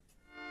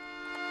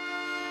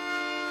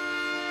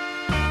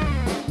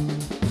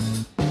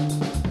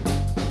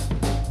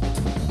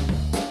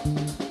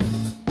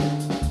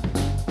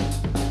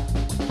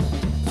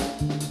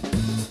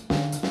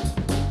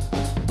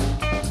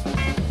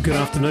Good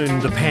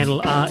afternoon. The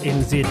panel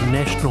RNZ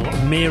National,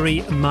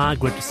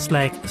 Mary-Margaret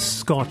 /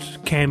 Scott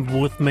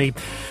Campbell with me.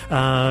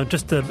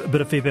 Just a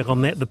bit of feedback on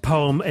that. The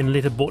poem and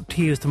letter brought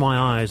tears to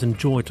my eyes and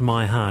joy to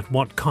my heart.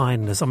 What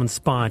kindness. I'm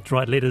inspired to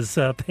write letters.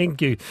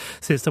 Thank you,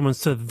 says someone.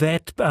 So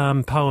that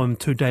poem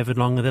to David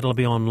Longer, that'll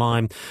be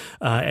online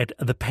at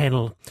the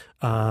panel.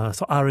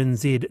 So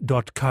rnz.co.nz/the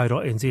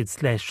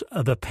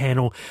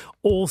panel.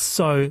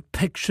 Also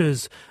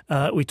pictures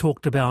we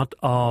talked about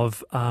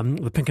of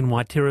the pink and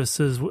white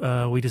terraces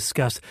we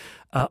discussed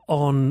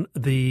on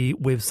the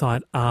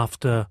website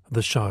after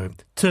the show.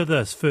 To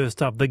this,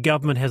 first up, the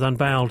government has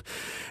unveiled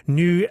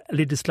new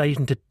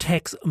legislation to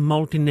tax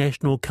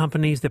multinational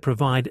companies that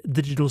provide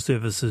digital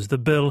services. The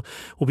bill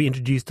will be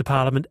introduced to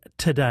Parliament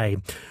today.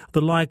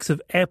 The likes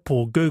of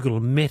Apple,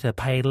 Google, Meta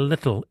pay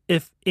little,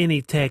 if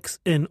any, tax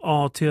in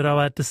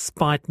Aotearoa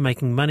despite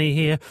making money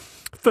here.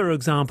 For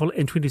example,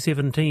 in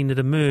 2017 it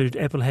emerged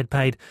Apple had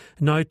paid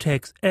no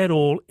tax at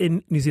all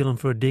in New Zealand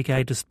for a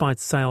decade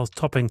despite sales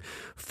topping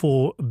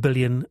 $4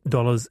 billion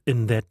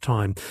in that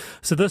time.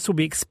 So this will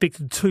be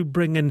expected to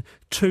bring in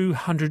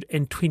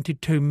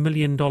 $222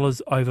 million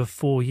over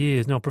 4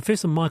 years. Now,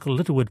 Professor Michael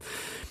Littlewood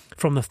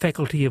from the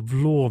Faculty of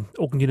Law,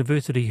 Auckland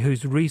University,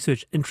 whose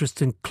research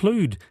interests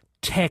include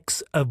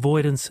tax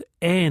avoidance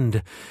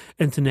and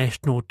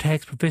international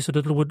tax. Professor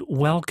Littlewood,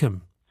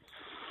 welcome.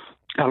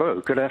 Hello,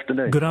 good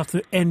afternoon. Good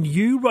afternoon. And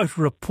you wrote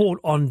a report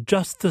on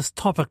just this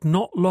topic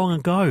not long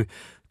ago.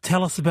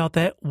 Tell us about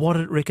that. What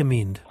did it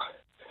recommend?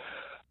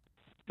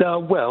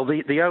 Well,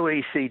 the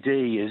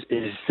OECD is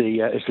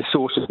the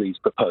source of these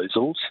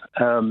proposals,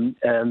 and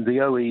the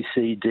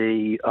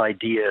OECD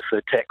idea for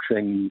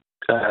taxing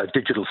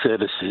digital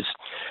services,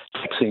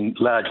 taxing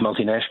large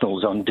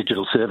multinationals on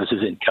digital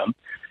services income,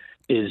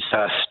 is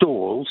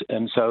stalled,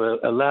 and so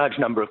a large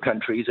number of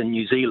countries, and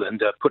New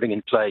Zealand, are putting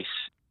in place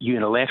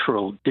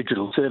unilateral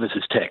digital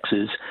services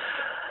taxes,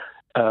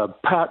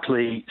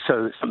 partly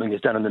so that something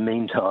is done in the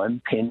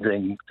meantime,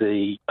 pending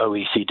the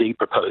OECD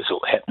proposal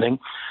happening,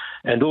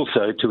 and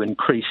also to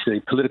increase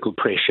the political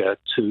pressure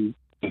to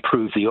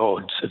improve the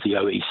odds of the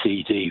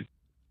OECD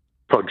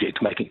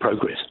project making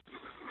progress.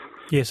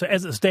 Yeah, so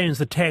as it stands,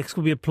 the tax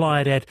will be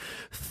applied at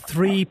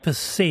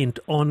 3%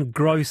 on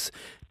gross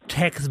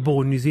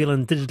taxable New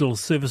Zealand digital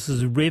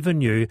services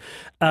revenue.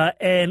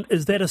 And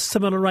is that a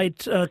similar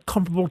rate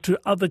comparable to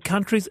other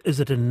countries? Is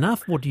it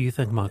enough? What do you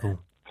think, Michael?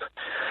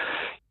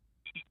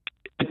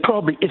 It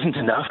probably isn't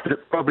enough, but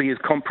it probably is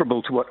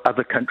comparable to what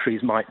other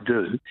countries might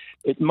do.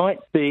 It might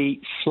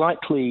be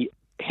slightly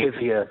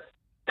heavier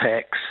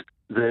tax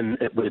than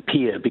it would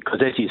appear because,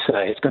 as you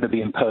say, it's going to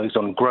be imposed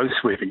on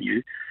gross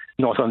revenue,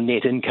 not on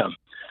net income.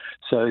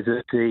 So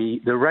that the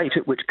rate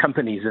at which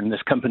companies in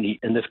this country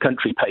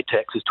pay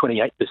tax is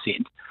 28%,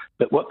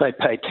 but what they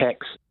pay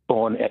tax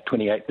on at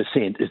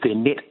 28% is their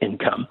net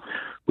income,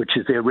 which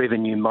is their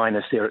revenue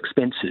minus their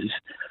expenses,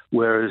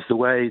 whereas the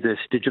way this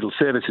digital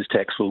services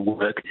tax will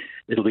work,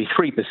 it'll be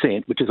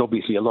 3%, which is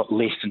obviously a lot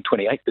less than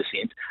 28%,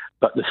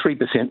 but the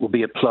 3% will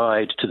be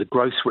applied to the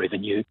gross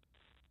revenue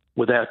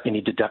without any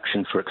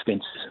deduction for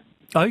expenses.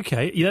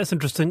 Okay, yeah, that's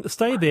interesting.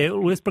 Stay there.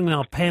 Let's bring in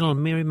our panel,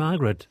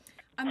 Mary-Margaret.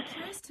 I'm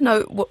curious to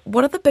know,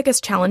 what are the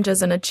biggest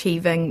challenges in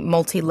achieving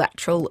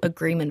multilateral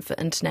agreement for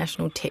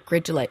international tech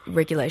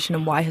regulation,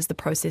 and why has the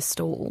process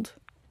stalled?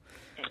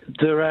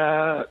 There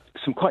are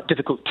some quite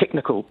difficult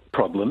technical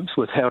problems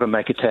with how to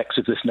make a tax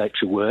of this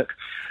nature work,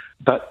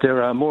 but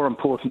there are, more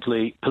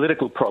importantly,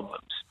 political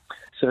problems.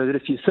 So that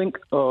if you think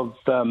of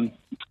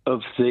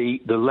the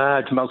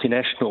large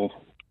multinational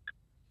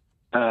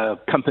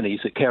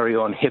companies that carry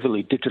on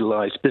heavily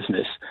digitalised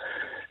business,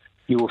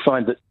 you will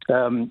find that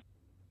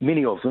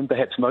many of them,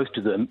 perhaps most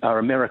of them, are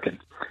American,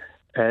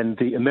 and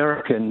the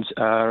Americans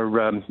are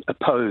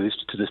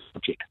opposed to this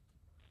project.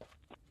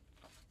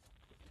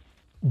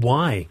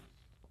 Why?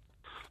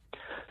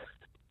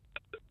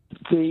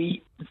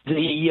 They're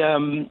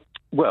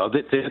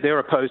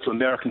opposed to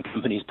American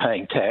companies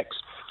paying tax,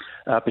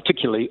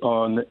 particularly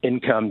on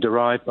income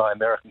derived by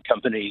American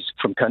companies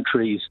from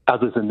countries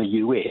other than the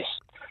US.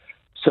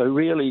 So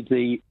really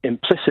the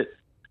implicit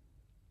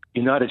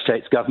United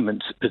States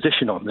government's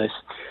position on this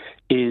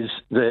is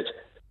that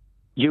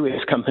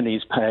US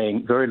companies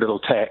paying very little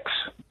tax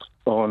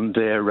on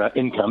their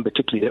income,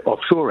 particularly their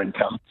offshore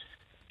income,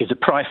 is a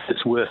price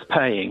that's worth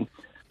paying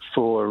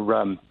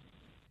for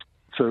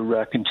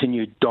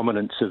continued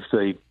dominance of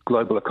the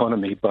global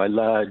economy by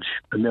large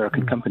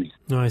American companies.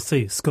 Oh, I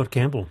see. Scott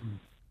Campbell.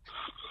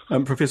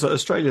 Professor,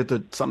 Australia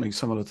did something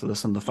similar to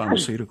this in the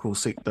pharmaceutical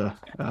sector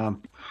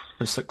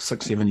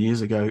 6-7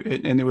 years ago,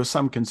 and there were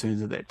some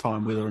concerns at that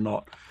time whether or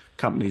not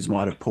companies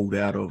might have pulled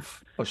out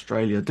of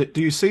Australia.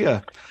 Do you see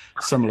a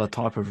similar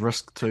type of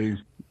risk to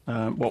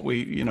what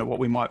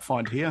we might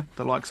find here?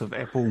 The likes of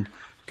Apple,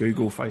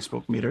 Google,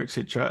 Facebook, Meta,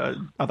 etc.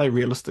 Are they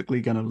realistically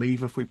going to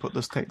leave if we put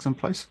this tax in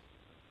place?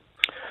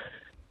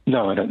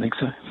 No, I don't think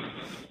so.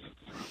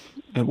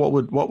 And what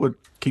would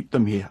keep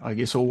them here, I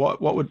guess, or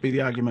what would be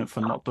the argument for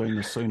not doing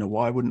this sooner?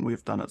 Why wouldn't we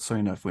have done it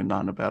sooner if we've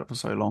known about it for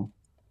so long?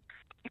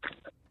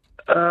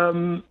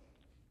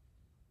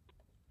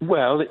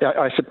 Well,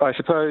 I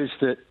suppose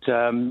that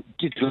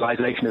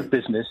digitalisation of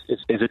business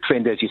is a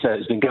trend, as you say,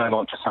 that's been going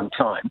on for some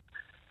time.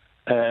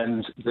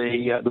 And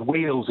the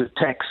wheels of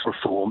tax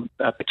reform,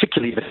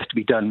 particularly if it has to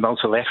be done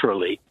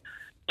multilaterally,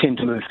 tend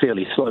to move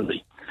fairly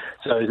slowly.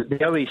 So the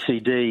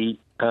OECD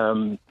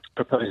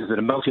proposes that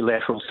a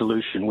multilateral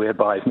solution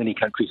whereby as many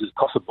countries as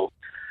possible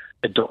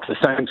adopt the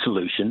same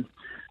solution,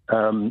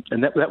 and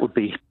that would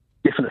be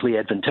definitely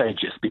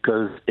advantageous,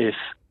 because if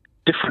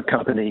different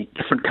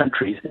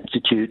countries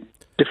institute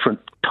different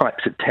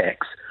types of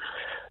tax,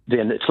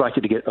 then it's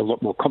likely to get a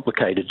lot more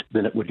complicated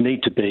than it would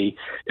need to be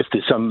if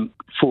there's some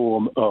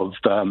form of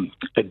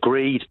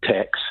agreed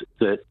tax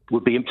that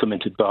would be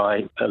implemented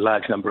by a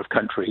large number of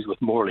countries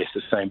with more or less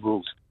the same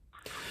rules.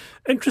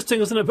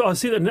 Interesting, isn't it? I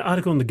see an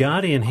article in The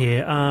Guardian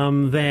here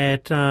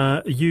that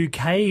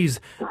UK's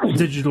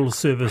digital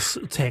service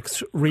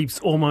tax reaps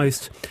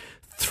almost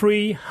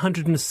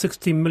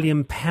 £360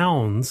 million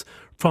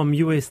from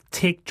US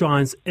tech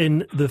giants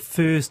in the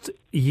first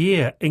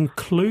year,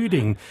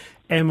 including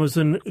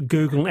Amazon,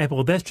 Google, and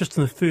Apple. That's just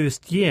in the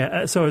first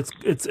year. So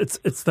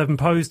it's they've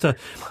imposed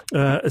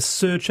a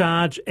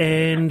surcharge,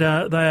 and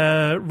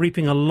they're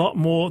reaping a lot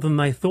more than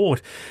they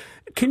thought.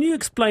 Can you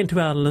explain to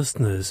our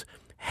listeners,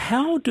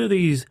 how do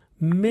these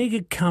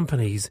mega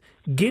companies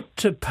get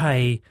to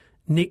pay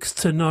next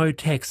to no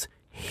tax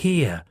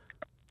here?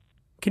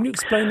 Can you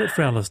explain that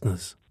for our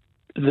listeners?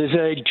 There's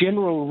a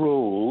general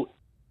rule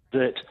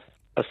that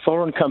a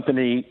foreign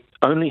company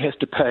only has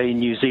to pay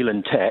New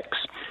Zealand tax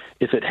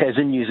if it has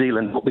in New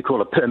Zealand what we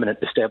call a permanent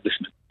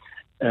establishment.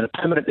 And a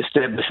permanent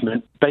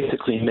establishment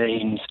basically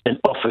means an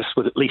office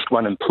with at least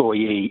one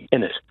employee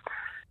in it.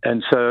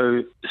 And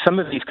so some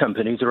of these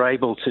companies are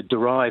able to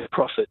derive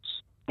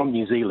profits from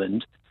New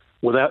Zealand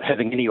without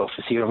having any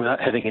office here and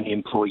without having any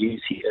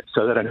employees here,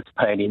 so they don't have to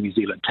pay any New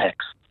Zealand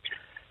tax.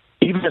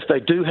 Even if they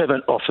do have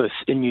an office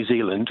in New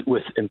Zealand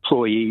with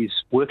employees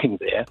working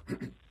there,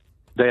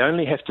 they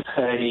only have to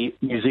pay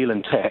New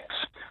Zealand tax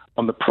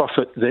on the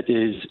profit that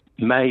is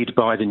made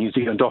by the New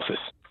Zealand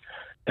office.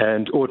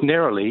 And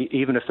ordinarily,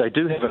 even if they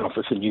do have an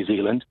office in New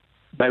Zealand,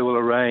 they will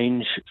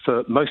arrange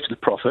for most of the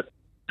profit,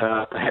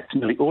 perhaps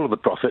nearly all of the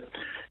profit,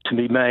 to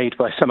be made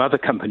by some other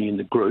company in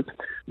the group,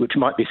 which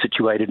might be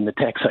situated in the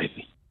tax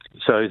haven.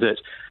 So that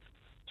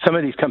some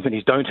of these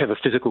companies don't have a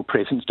physical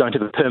presence, don't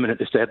have a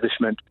permanent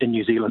establishment in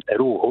New Zealand at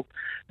all,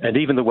 and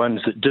even the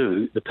ones that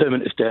do, the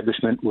permanent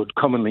establishment would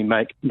commonly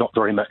make not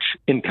very much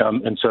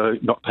income and so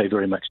not pay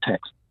very much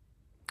tax.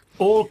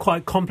 All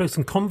quite complex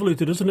and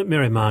convoluted, isn't it,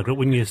 Mary-Margaret,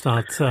 when you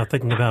start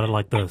thinking about it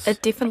like this?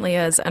 It definitely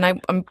is,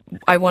 and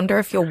I wonder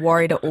if you're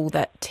worried at all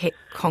that tech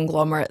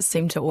conglomerates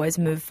seem to always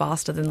move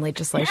faster than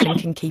legislation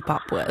can keep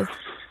up with.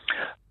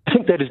 I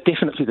think that is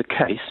definitely the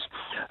case.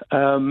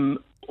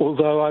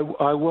 Although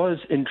I was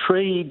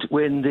intrigued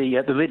when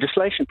the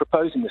legislation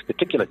proposing this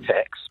particular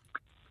tax,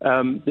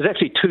 there's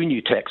actually two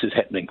new taxes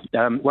happening.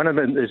 One of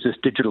them is this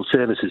digital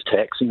services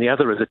tax, and the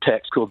other is a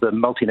tax called the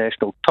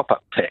multinational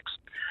top-up tax.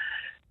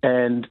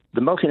 And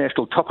the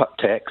multinational top-up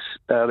tax,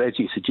 as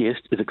you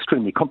suggest, is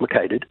extremely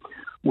complicated,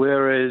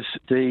 whereas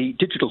the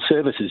digital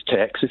services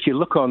tax, if you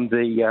look on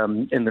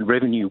the in the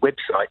revenue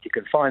website, you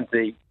can find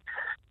the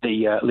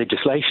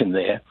legislation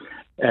there.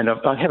 And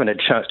I haven't had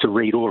a chance to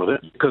read all of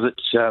it because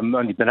it's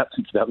only been up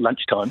since about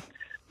lunchtime.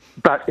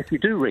 But if you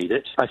do read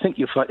it, I think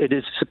you'll find it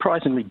is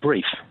surprisingly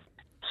brief.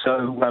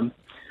 So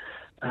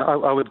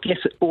I would guess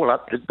it all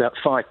up at about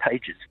 5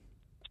 pages.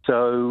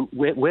 So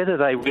whether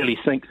they really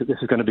think that this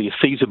is going to be a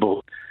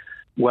feasible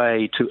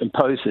way to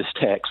impose this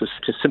tax with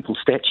such a simple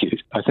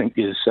statute, I think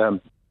is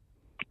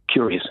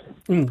curious.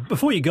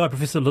 Before you go,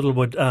 Professor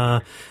Littlewood,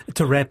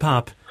 to wrap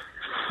up,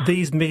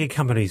 these mega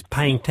companies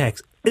paying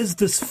tax, is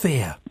this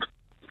fair?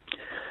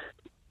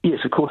 Yes,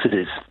 of course it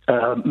is.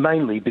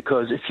 Mainly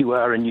because if you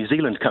are a New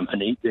Zealand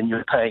company, then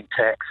you're paying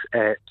tax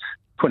at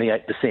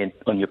 28%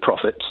 on your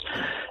profits.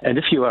 And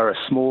if you are a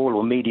small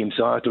or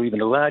medium-sized or even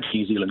a large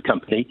New Zealand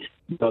company,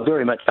 you're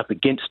very much up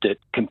against it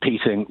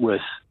competing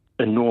with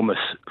enormous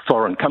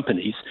foreign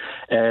companies.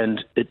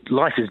 And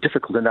life is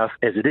difficult enough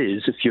as it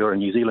is if you're a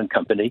New Zealand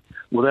company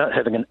without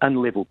having an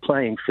unlevel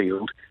playing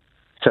field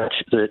such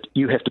that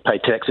you have to pay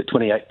tax at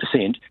 28%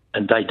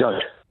 and they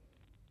don't.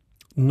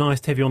 Nice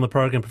to have you on the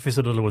program,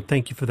 Professor Littlewood.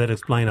 Thank you for that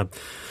explainer.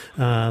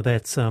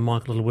 That's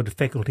Michael Littlewood,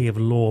 Faculty of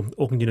Law,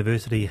 Auckland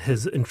University.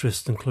 His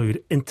interests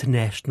include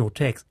international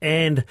tax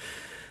and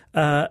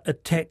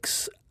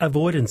tax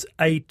avoidance.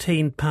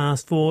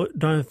 4:18.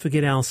 Don't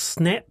forget our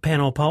Snap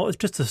panel poll. It's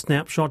just a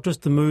snapshot,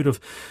 just the mood of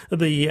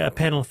the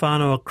panel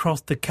whānau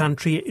across the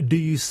country. Do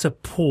you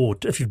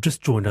support, if you've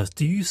just joined us,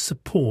 do you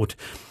support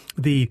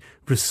the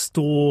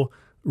Restore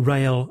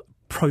Rail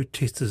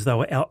protesters? They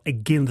were out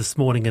again this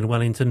morning in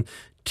Wellington.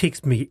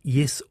 Text me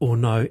yes or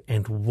no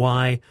and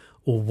why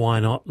or why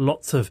not.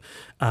 Lots of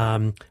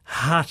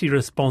hearty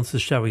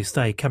responses, shall we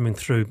say, coming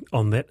through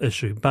on that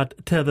issue.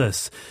 But to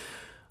this,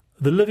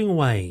 the living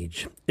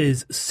wage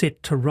is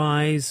set to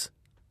rise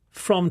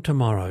from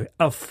tomorrow.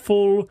 A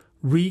full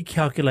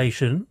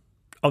recalculation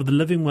of the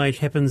living wage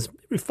happens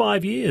every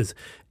 5 years,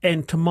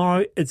 and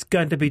tomorrow it's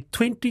going to be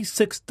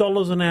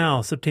 $26 an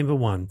hour, September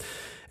 1.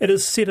 It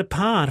is set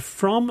apart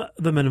from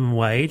the minimum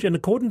wage, and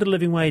according to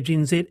Living Wage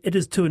NZ, it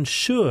is to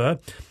ensure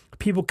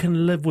people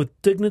can live with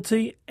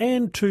dignity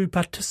and to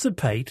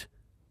participate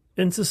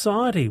in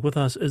society. With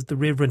us is the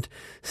Reverend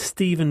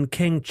Stephen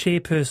King,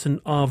 chairperson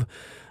of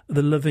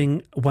the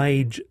Living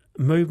Wage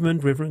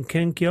Movement. Reverend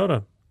King, kia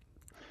ora.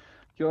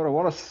 Kia ora,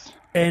 Wallace.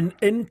 An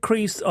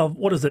increase of,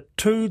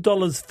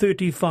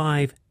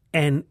 $2.35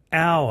 an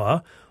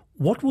hour.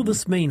 What will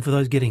this mean for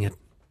those getting it?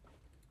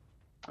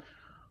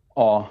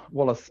 Oh,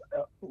 Wallace,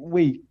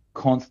 we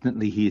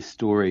constantly hear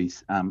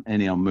stories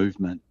in our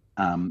movement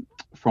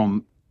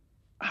from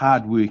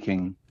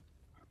hard-working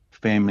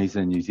families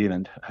in New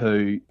Zealand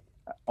who,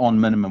 on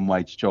minimum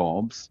wage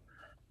jobs,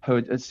 who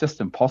it's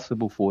just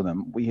impossible for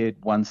them. We had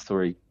one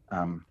story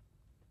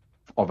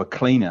of a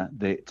cleaner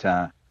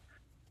that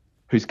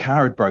whose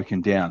car had broken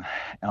down,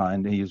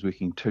 and he was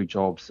working 2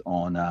 jobs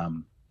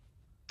on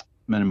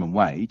minimum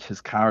wage.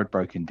 His car had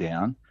broken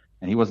down,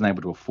 and he wasn't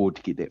able to afford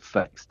to get that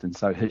fixed. And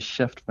so his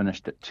shift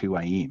finished at 2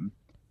 a.m,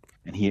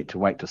 and he had to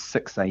wait till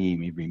 6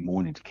 a.m. every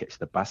morning to catch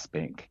the bus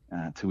back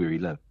to where he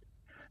lived.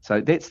 So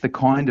that's the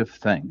kind of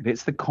thing,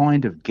 that's the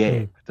kind of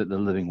gap that the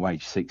living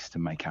wage seeks to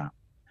make up.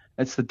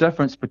 It's the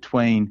difference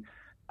between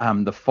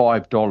the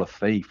 $5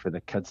 fee for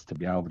the kids to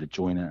be able to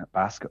join in at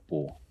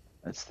basketball.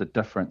 It's the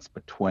difference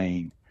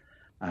between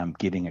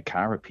getting a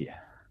car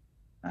repair.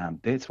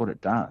 That's what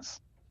it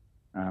does.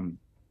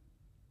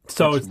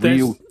 So it's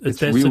real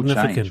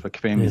significant change for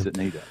families that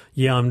need it.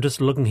 Yeah, I'm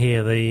just looking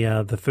here.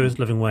 The first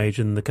living wage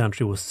in the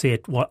country was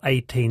set,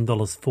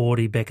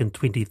 $18.40 back in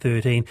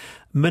 2013.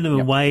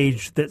 Minimum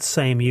wage that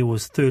same year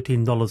was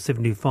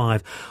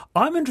 $13.75.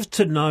 I'm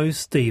interested to know,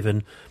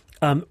 Stephen,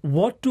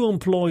 what do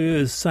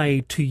employers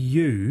say to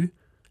you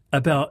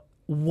about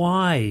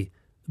why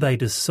they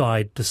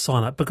decide to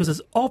sign up? Because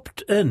it's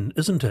opt-in,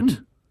 isn't it?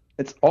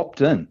 It's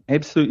opt-in,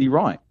 absolutely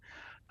right.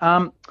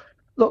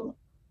 Look,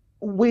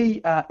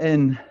 we are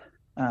in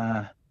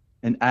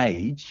an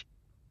age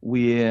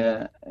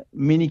where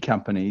many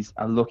companies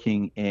are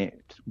looking at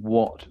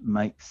what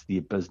makes their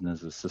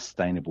business a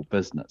sustainable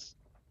business.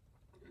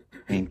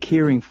 And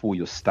caring for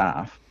your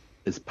staff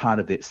is part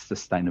of that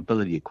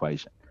sustainability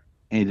equation.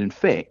 And in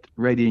fact,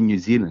 Radio New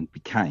Zealand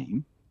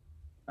became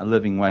a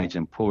living wage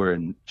employer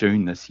in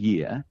June this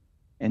year,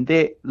 and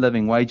that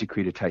living wage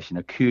accreditation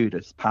occurred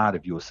as part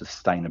of your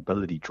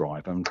sustainability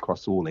drive and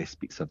across all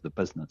aspects of the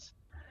business.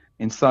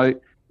 And so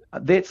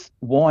that's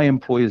why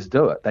employers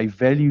do it. They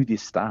value their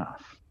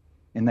staff,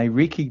 and they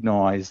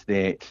recognise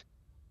that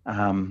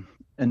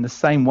in the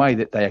same way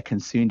that they are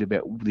concerned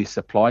about their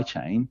supply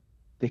chain,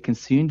 they're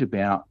concerned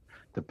about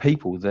the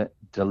people that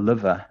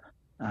deliver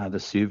the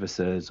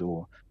services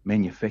or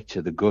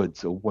manufacture the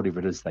goods or whatever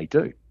it is they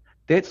do.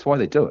 That's why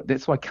they do it.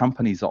 That's why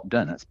companies opt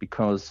in. It's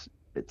because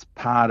it's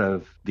part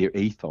of their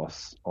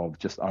ethos of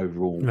just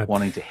overall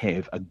wanting to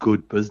have a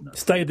good business.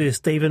 Stay there,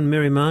 Stephen.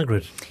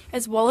 Mary-Margaret.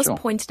 As Wallace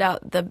pointed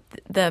out, the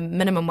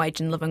minimum wage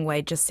and living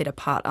wage are set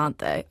apart, aren't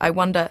they? I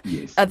wonder,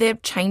 are there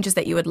changes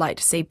that you would like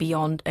to see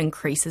beyond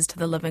increases to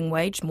the living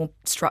wage, more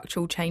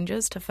structural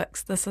changes to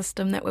fix the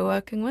system that we're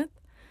working with?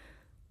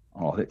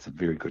 Oh, that's a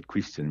very good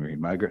question,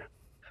 Mary-Margaret.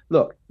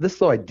 Look,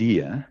 this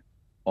idea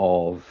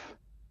of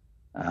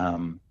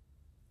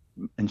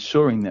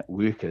ensuring that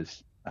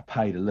workers are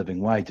paid a living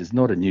wage is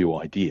not a new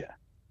idea.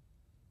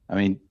 I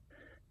mean,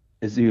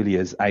 as early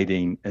as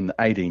in the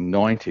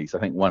 1890s, I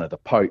think one of the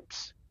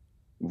popes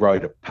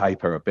wrote a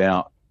paper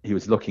about, he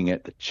was looking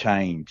at the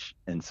change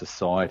in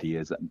society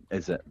as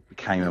it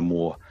became a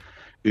more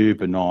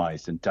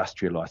urbanized,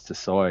 industrialized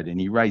society. And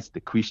he raised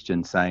the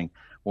question saying,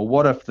 well,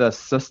 what if the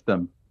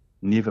system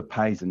never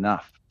pays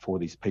enough for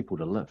these people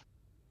to live?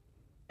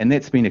 And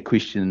that's been a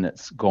question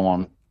that's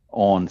gone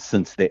on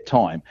since that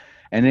time.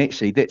 And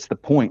actually, that's the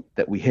point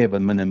that we have a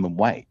minimum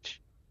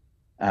wage.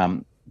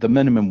 The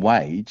minimum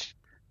wage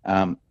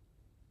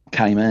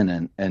came in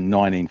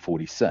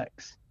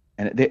 1946,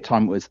 and at that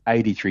time it was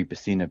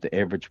 83% of the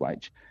average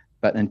wage.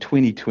 But in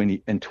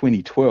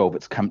 2012,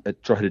 it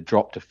had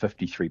dropped to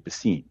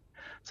 53%.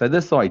 So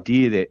this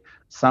idea that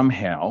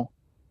somehow,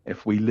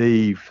 if we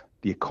leave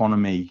the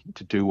economy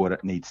to do what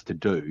it needs to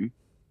do,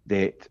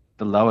 that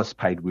the lowest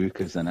paid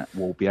workers in it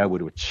will be able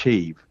to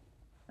achieve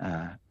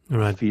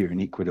fair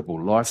and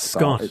equitable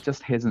lifestyle. Scott. It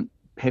just hasn't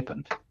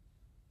happened.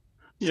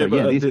 Yeah, so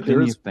there's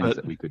plenty of things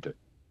that we could do.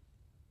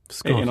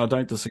 Scott. And I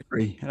don't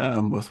disagree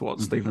with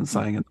what Stephen's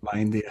saying in the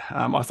main there.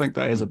 I think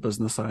that as a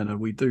business owner,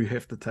 we do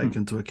have to take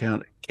into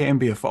account it can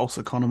be a false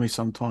economy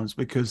sometimes,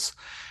 because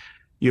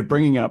you're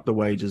bringing up the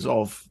wages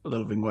of the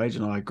living wage,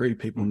 and I agree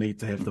people need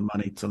to have the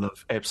money to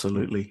live,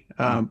 absolutely.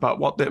 But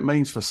what that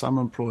means for some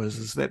employers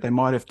is that they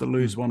might have to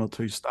lose one or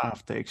two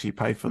staff to actually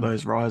pay for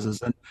those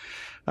rises. And,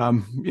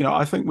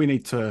 I think we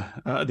need to,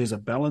 there's a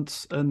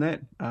balance in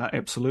that,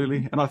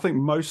 absolutely. And I think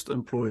most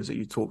employers that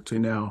you talk to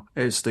now,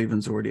 as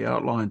Stephen's already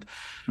outlined,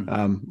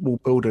 will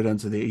build it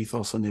into their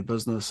ethos and their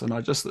business. And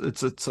it's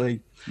a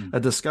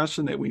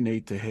discussion that we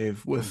need to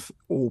have with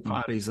all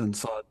parties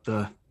inside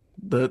the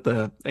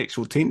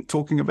actual tent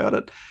talking about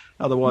it.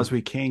 Otherwise,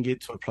 we can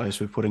get to a place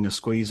where putting a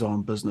squeeze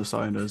on business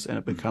owners, and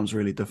it becomes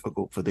really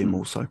difficult for them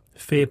also.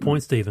 Fair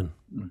point, Stephen.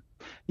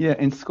 Yeah,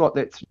 and Scott,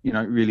 that's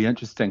really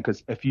interesting,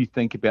 because if you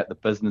think about the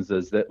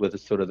businesses that were the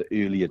sort of the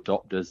early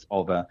adopters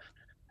of a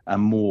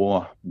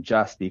more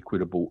just,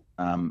 equitable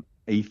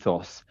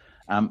ethos,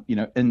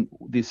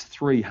 there's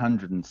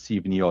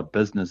 370 odd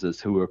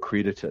businesses who are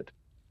accredited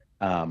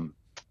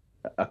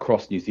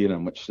across New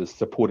Zealand, which is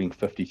supporting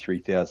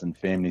 53,000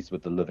 families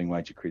with the living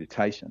wage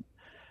accreditation.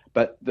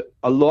 But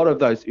a lot of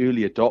those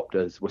early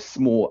adopters were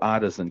small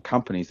artisan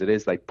companies that,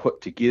 as they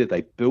put together,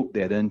 they built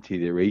that into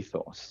their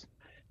ethos.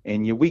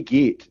 And we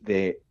get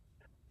that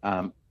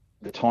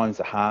the times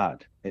are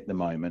hard at the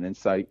moment. And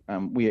so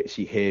we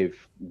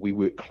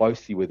work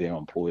closely with our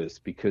employers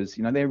because,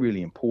 they're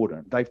really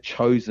important. They've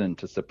chosen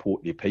to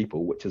support their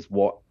people, which is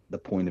what the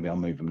point of our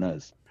movement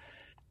is.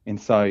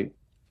 And so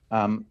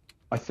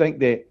I think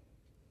that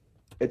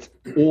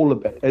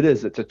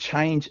it's a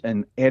change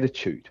in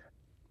attitude.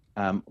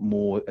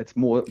 It's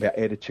more about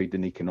attitude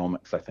than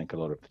economics, I think, a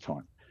lot of the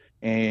time.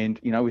 And,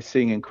 we're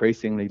seeing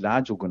increasingly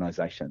large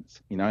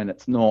organisations, and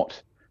it's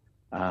not...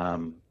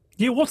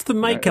 what's the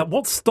makeup?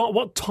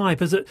 What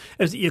type? Is it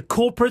your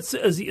corporates?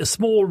 Is it a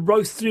small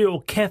roastery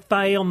or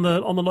cafe on the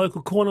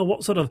local corner?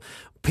 What sort of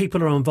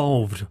people are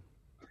involved?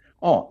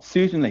 Oh,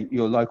 certainly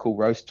your local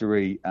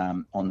roastery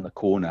on the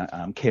corner,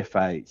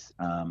 cafes,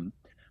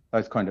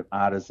 those kind of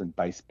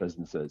artisan-based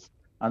businesses.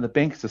 And the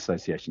Bankers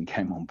Association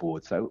came on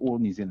board, so all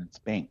New Zealand's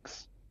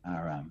banks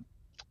are...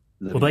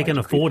 well, they can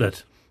afford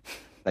it.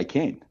 They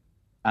can,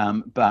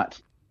 but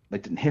they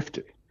didn't have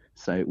to.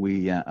 So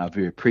we are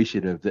very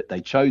appreciative that they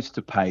chose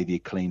to pay their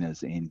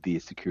cleaners and their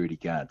security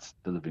guards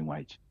the living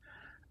wage.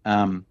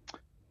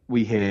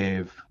 We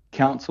have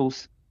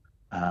councils,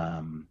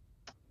 a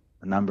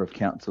number of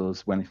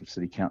councils. Wellington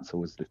City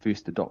Council was the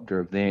first adopter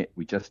of that.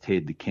 We just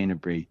had the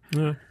Canterbury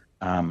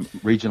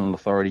Regional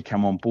Authority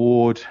come on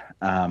board.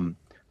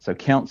 So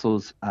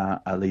councils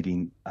are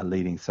leading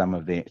some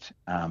of that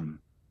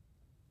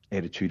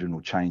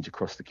attitudinal change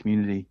across the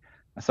community.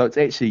 So it's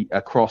actually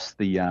across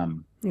the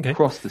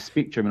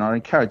spectrum, and I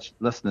encourage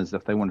listeners,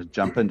 if they want to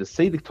jump in, to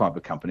see the type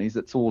of companies.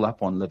 It's all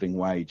up on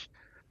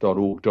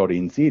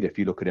livingwage.org.nz. If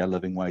you look at our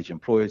living wage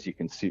employers, you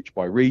can search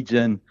by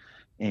region,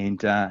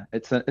 and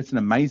it's an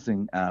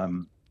amazing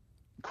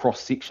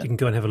cross section. You can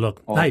go and have a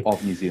look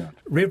of New Zealand.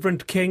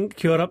 Reverend King,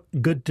 kia ora.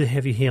 Good to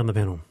have you here on the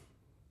panel.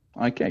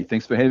 Okay,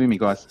 thanks for having me,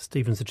 guys.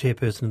 Stephen's the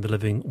chairperson of the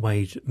living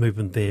wage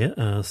movement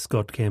there.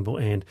 Scott Campbell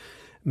and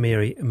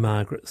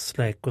Mary-Margaret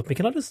Slack with me.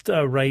 Can I just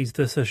raise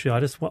this issue?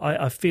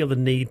 I feel the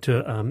need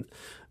to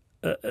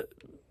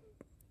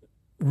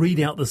read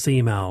out this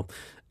email.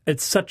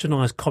 It's such a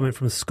nice comment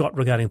from Scott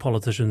regarding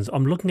politicians.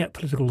 I'm looking at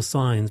political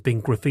signs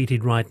being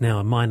graffitied right now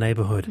in my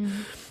neighbourhood,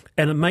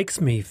 and it makes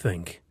me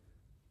think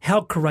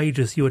how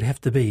courageous you would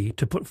have to be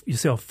to put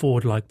yourself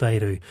forward like they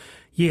do.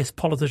 Yes,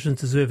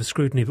 politicians deserve a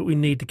scrutiny, but we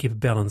need to keep a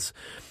balance.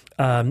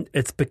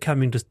 It's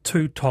becoming just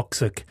too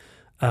toxic.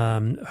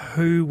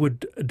 Who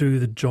would do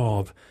the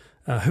job?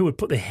 Who would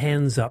put their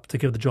hands up to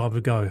give the job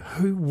a go?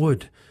 Who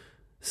would?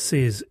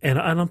 Says, and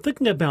I'm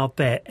thinking about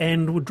that,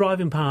 and we're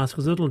driving past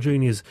because little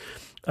juniors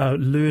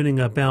learning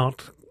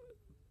about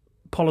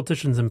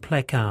politicians and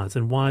placards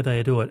and why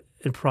they do it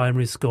in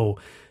primary school.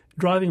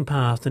 Driving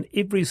past, and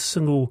every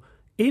single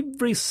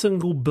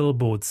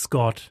billboard,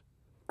 Scott,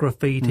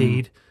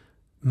 graffitied,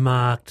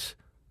 marked,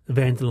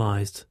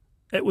 vandalised.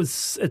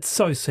 It's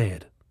so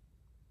sad.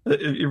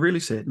 It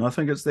really sad, and I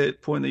think it's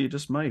that point that you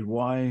just made.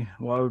 Why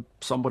would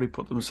somebody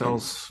put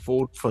themselves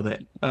forward for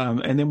that?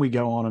 And then we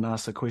go on and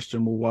ask the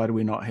question, well, why do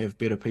we not have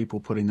better people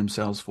putting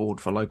themselves forward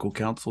for local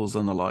councils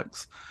and the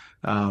likes?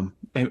 And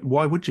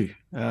why would you,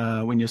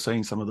 when you're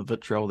seeing some of the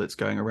vitriol that's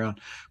going around?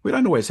 We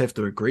don't always have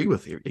to agree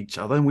with each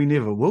other, and we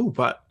never will,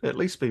 but at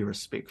least be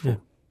respectful. Yeah.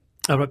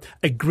 All right.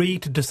 Agree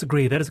to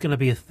disagree. That is going to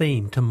be a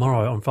theme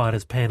tomorrow on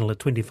Friday's panel at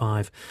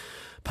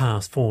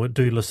 4:25.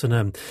 Do listen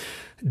in.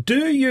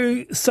 Do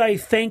you say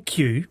thank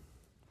you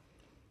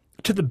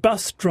to the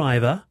bus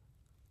driver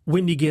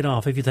when you get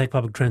off if you take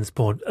public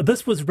transport?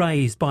 This was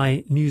raised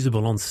by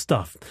Newsable on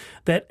Stuff,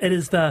 that it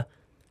is the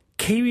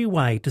Kiwi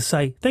way to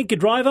say, thank you,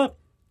 driver.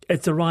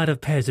 It's a rite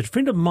of passage. A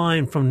friend of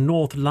mine from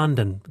North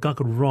London, a guy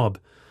called Rob,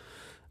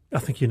 I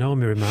think you know him,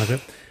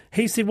 Mary-Margaret,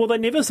 he said, well, they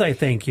never say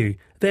thank you,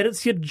 that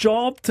it's your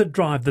job to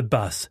drive the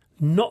bus,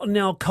 not in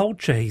our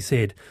culture, he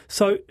said.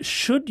 So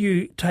should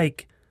you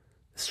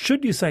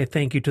say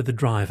thank you to the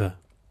driver?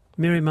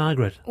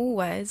 Mary-Margaret.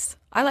 Always.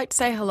 I like to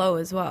say hello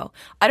as well.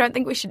 I don't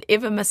think we should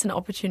ever miss an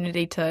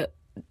opportunity to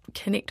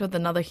connect with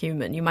another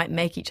human. You might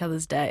make each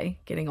other's day,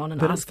 getting on and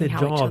But it's their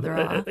asking how each job. other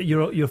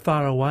are. You're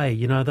far away.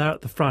 You know, they're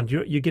at the front.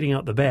 You're getting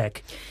out the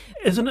back.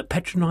 Isn't it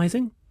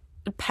patronising?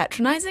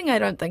 Patronising? I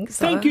don't think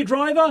so. Thank you,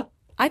 driver.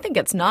 I think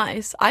it's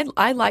nice.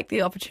 I like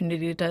the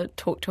opportunity to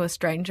talk to a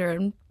stranger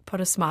and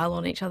put a smile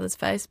on each other's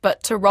face.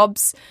 But to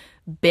Rob's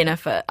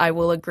benefit, I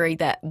will agree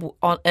that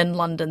in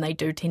London they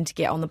do tend to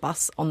get on the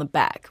bus on the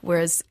back,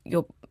 whereas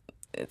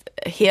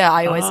here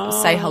I always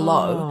say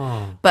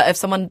hello. But if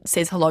someone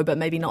says hello but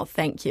maybe not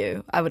thank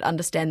you, I would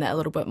understand that a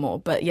little bit more.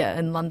 But yeah,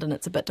 in London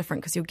it's a bit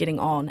different because you're getting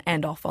on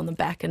and off on the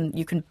back and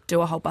you can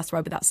do a whole bus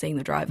ride without seeing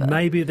the driver.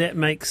 Maybe that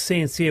makes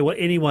sense. Yeah, well,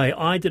 anyway,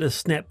 I did a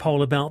snap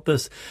poll about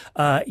this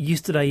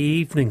yesterday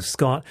evening,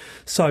 Scott.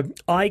 So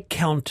I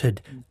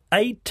counted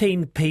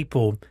 18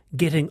 people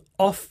getting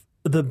off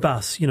the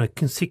bus,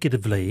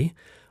 consecutively.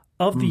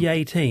 Of the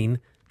 18,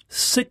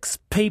 6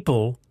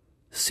 people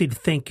said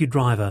thank you,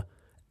 driver.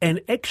 And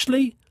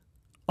actually,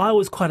 I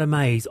was quite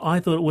amazed.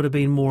 I thought it would have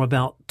been more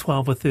about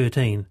 12 or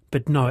 13.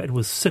 But no, it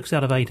was 6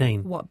 out of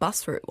 18. What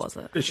bus route was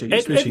it?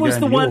 It was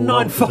the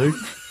 195.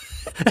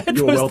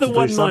 It was the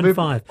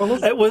 195.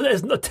 It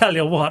was. I tell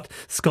you what,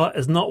 Scott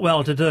is not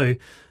well to do.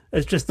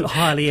 It's just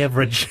highly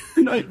average.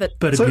 But a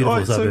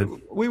beautiful suburb.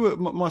 So we were,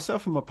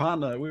 myself and my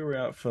partner, we were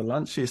out for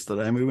lunch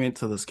yesterday and we went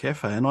to this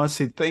cafe and I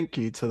said thank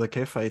you to the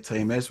cafe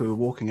team as we were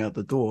walking out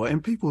the door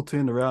and people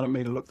turned around at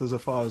me and looked as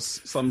if I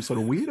was some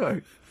sort of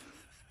weirdo.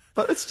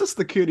 But it's just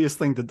the courteous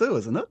thing to do,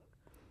 isn't it?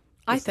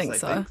 I think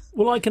so. Thanks.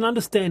 Well, I can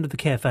understand at the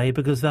cafe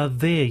because they're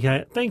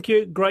there. Thank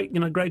you, great,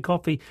 great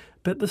coffee.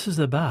 But this is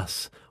a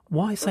bus.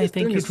 Why say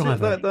thank you,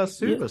 driver? They're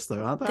service,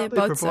 though, aren't they? They're Aren't they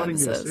both providing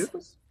services. you a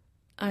service?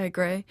 I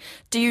agree.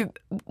 Do you,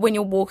 when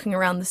you're walking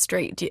around the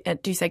street, do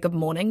you say good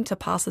morning to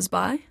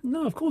passers-by?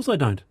 No, of course I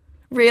don't.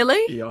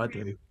 Really? Yeah, I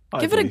do.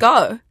 Give it a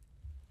go.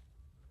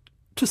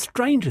 To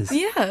strangers.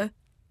 Yeah.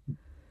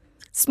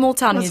 Small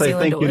town New Zealand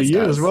thank you to always you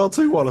does. as well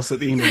too, Wallace, at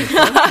the end of the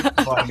show.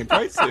 Providing a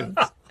great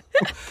service.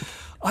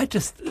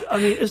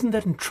 Isn't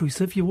that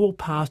intrusive? You walk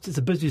past, it's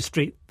a busy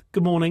street.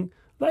 Good morning.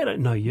 They don't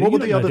know you. What You were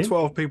don't the know other them.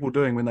 12 people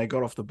doing when they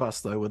got off the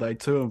bus, though? Were they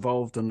too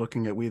involved in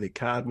looking at where their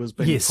card was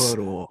being put?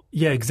 Or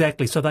Yeah,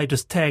 exactly. So they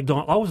just tagged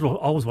on. I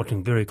was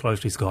watching very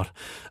closely, Scott,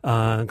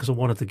 because I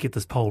wanted to get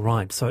this poll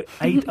right. So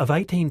 8 of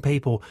 18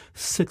 people,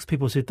 6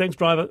 people said, thanks,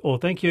 driver, or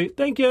thank you.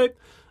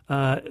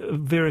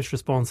 Various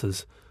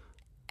responses.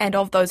 And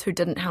of those who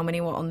didn't, how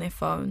many were on their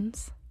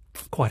phones?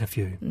 Quite a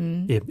few.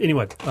 Yeah.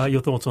 Anyway,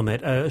 your thoughts on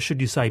that?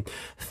 Should you say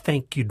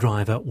thank you,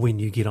 driver, when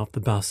you get off the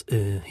bus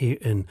here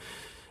in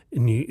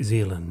New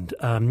Zealand?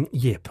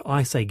 Yep,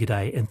 I say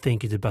g'day and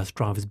thank you to bus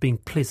drivers. Being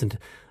pleasant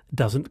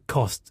doesn't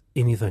cost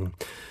anything.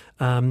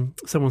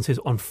 Someone says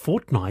on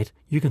Fortnite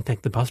you can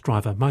thank the bus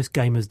driver. Most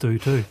gamers do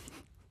too.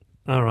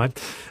 All right.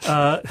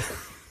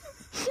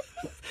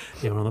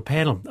 Yeah, we're on the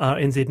panel.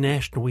 NZ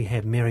National, we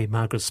have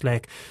Mary-Margaret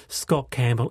Slack, Scott Campbell